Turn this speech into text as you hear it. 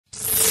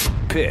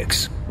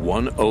PYX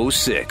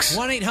 106.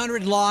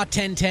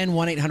 1-800-LAW-1010,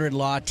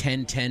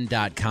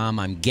 1-800-LAW-1010.com.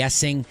 I'm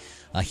guessing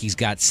he's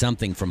got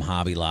something from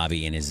Hobby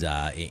Lobby in his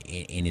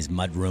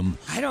mudroom.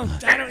 I don't.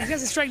 He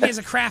doesn't strike me as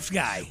a craft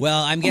guy.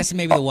 Well, I'm guessing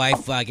maybe the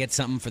wife gets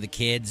something for the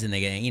kids, and they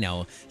get,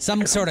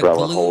 some sort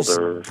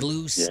of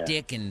glue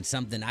stick and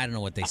something. I don't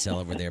know what they sell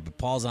over there, but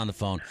Paul's on the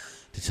phone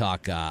to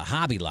talk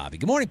Hobby Lobby.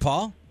 Good morning,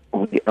 Paul.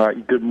 All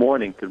right. Good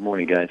morning. Good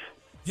morning, guys.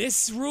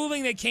 This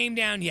ruling that came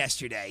down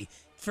yesterday,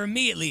 for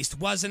me at least,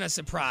 wasn't a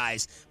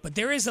surprise. But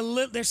there's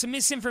some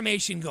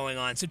misinformation going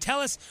on. So tell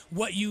us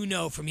what you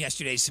know from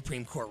yesterday's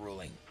Supreme Court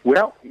ruling.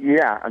 Well,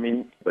 yeah,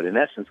 but in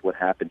essence, what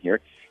happened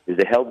here is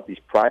they held these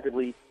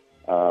privately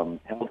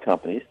held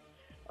companies.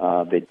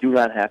 They do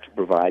not have to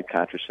provide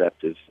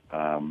contraceptives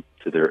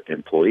to their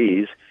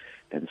employees,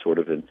 and sort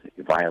of in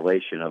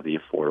violation of the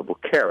Affordable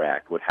Care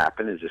Act. What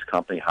happened is this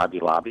company, Hobby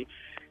Lobby,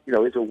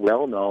 is a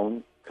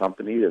well-known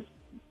company of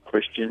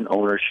Christian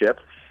ownership,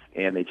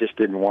 and they just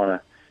didn't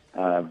want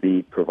to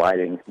be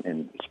providing,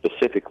 and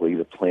specifically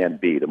the Plan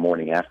B, the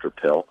morning after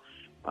pill,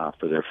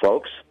 for their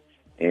folks.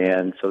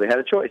 And so they had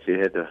a choice. They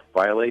had to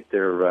violate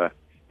their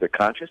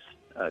conscience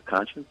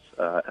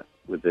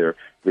with their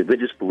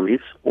religious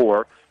beliefs,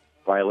 or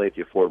violate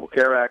the Affordable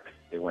Care Act.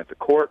 They went to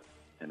court,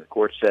 and the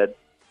court said,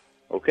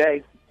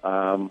 okay,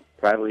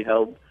 privately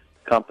held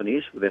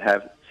companies that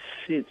have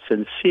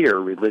sincere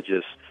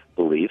religious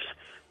beliefs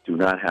do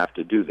not have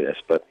to do this.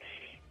 But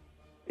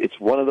it's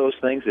one of those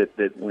things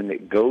that when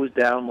it goes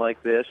down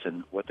like this,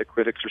 and what the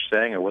critics are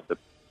saying or what the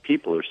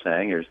people are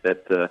saying is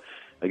that,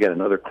 again,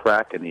 another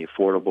crack in the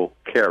Affordable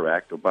Care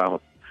Act,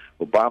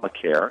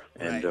 Obamacare,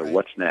 and right.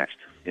 What's next?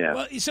 Yeah.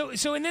 Well,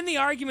 so and then the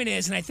argument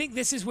is, and I think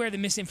this is where the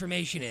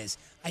misinformation is.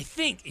 I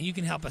think, and you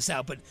can help us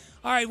out, but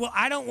all right, well,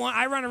 I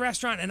run a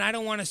restaurant and I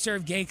don't want to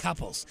serve gay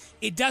couples.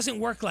 It doesn't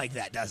work like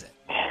that, does it?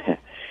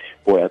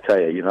 Boy, I'll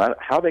tell you,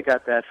 how they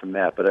got that from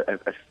that, but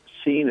I've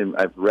seen and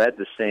I've read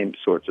the same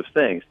sorts of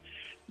things.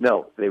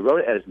 No, they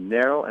wrote it as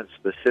narrow and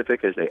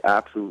specific as they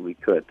absolutely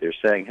could. They're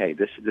saying, hey,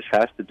 this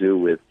has to do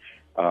with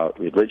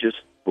religious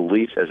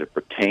beliefs as it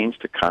pertains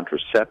to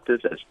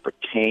contraceptives, as it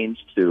pertains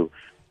to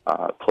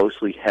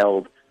closely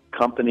held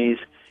companies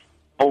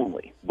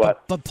only.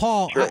 But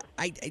Paul, sure.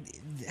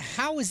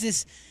 How is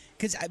this?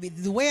 Because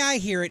the way I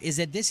hear it is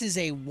that this is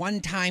a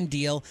one-time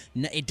deal.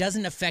 It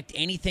doesn't affect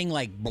anything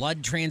like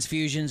blood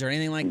transfusions or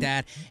anything like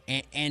that,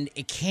 and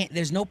it can't.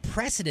 There's no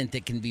precedent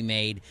that can be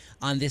made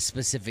on this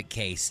specific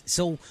case.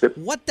 So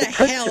what the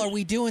hell are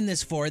we doing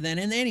this for then?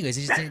 And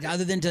anyways,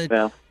 other than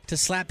to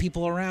slap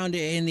people around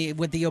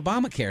with the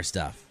Obamacare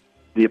stuff.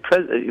 The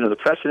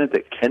precedent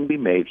that can be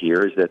made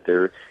here is that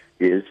there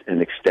is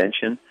an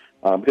extension.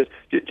 Because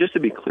just to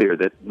be clear,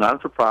 that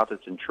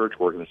non-for-profits and church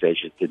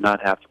organizations did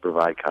not have to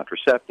provide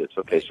contraceptives.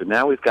 Okay, so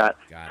now we've got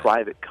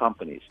private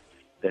companies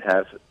that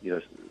have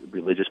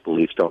religious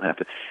beliefs don't have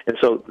to. And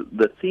so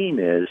the theme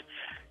is,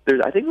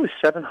 I think it was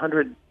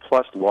 700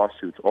 plus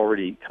lawsuits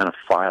already kind of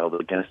filed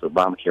against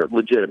Obamacare,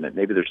 legitimate.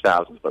 Maybe there's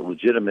thousands, but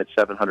legitimate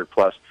 700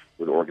 plus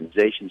with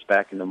organizations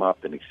backing them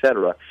up and et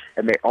cetera.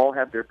 And they all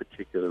have their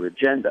particular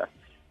agenda.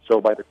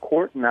 So by the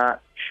court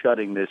not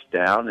shutting this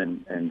down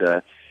and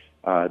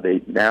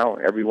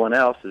everyone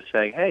else is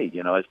saying, hey,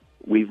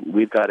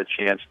 we've got a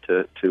chance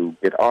to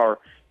get our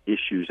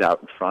issues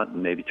out in front,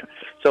 and maybe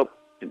so.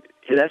 In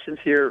essence,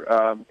 here,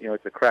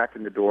 it's a crack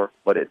in the door,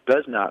 but it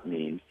does not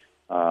mean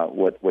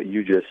what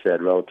you just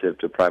said relative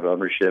to private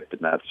ownership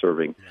and not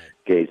serving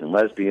gays and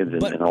lesbians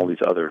and all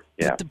these other.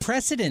 Yeah. But the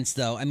precedents,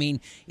 though,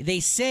 they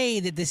say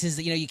that this is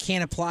you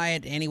can't apply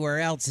it anywhere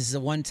else. This is a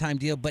one-time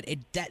deal, but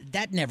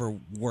that never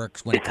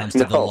works when it comes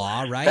to the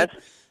law, right?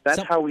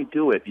 That's how we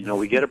do it.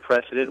 We get a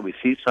precedent, we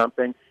see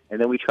something,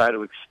 and then we try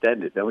to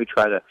extend it. Then we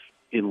try to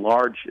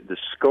enlarge the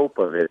scope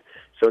of it.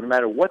 So no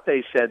matter what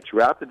they said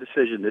throughout the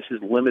decision, this is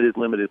limited,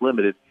 limited,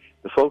 limited.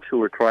 The folks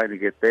who are trying to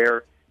get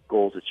their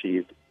goals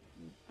achieved,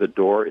 the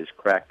door is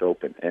cracked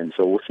open. And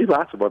so we'll see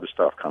lots of other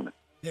stuff coming.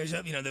 There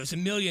was a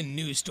million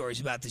news stories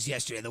about this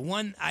yesterday. The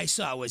one I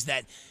saw was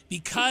that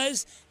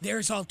because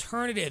there's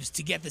alternatives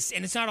to get this,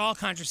 and it's not all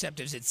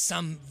contraceptives, it's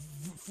some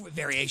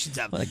variations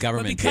of it. Well, the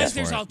government but because pays for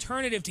there's it.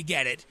 alternative to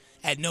get it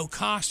at no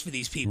cost for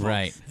these people,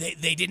 right.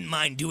 they didn't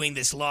mind doing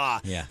this law,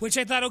 which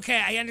I thought,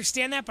 okay, I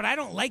understand that, but I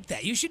don't like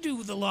that. You should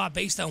do the law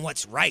based on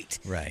what's right.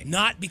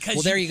 Not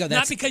because there you go.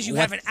 Not because you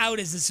have an out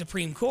as the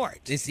Supreme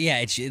Court. It's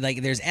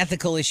like there's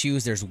ethical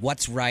issues, there's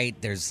what's right,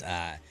 there's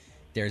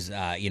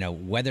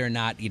whether or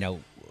not,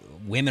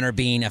 women are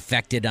being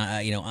affected,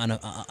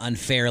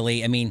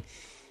 unfairly.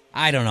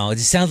 I don't know. It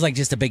just sounds like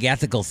just a big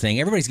ethical thing.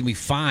 Everybody's going to be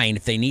fine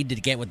if they need to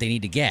get what they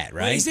need to get,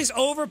 right? Well, is this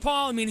over,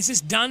 Paul? Is this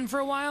done for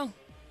a while?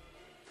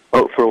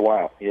 Oh, for a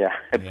while, yeah.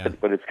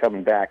 But it's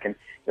coming back. And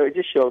it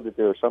just showed that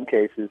there are some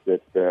cases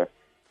that,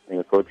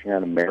 approaching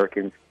on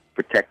Americans'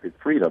 protected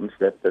freedoms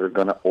that are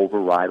going to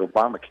override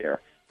Obamacare.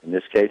 In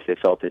this case, they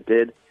felt it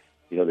did.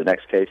 The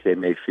next case, they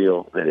may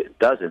feel that it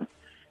doesn't.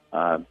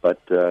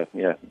 But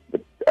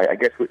I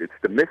guess it's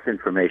the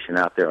misinformation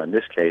out there on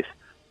this case,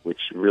 which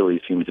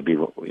really seems to be,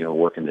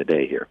 working the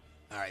day here.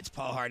 All right, it's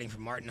Paul Harding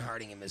from Martin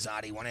Harding and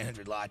Mazzotti,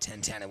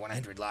 1-800-LAW-1010 at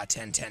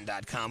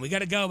 1-800-LAW-1010.com. We got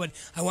to go, but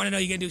I want to know,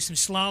 you going to do some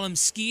slalom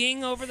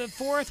skiing over the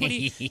 4th? What do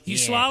you Yeah.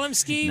 slalom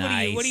ski?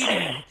 Nice. What do you do?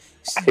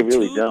 I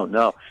really don't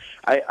know.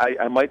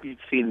 I might be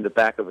seeing the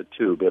back of a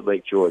tube at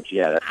Lake George.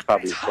 Yeah, that's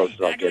probably as close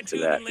as I'll get to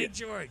that. Lake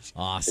George.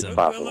 Awesome.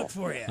 We'll look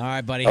for you. All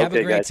right, buddy. Have a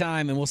Okay, great guys.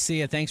 time, and we'll see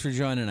you. Thanks for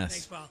joining us.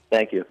 Thanks, Paul.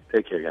 Thank you.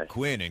 Take care, guys.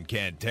 Quinn and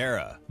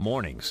Cantera.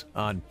 Mornings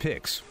on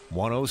PYX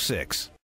 106.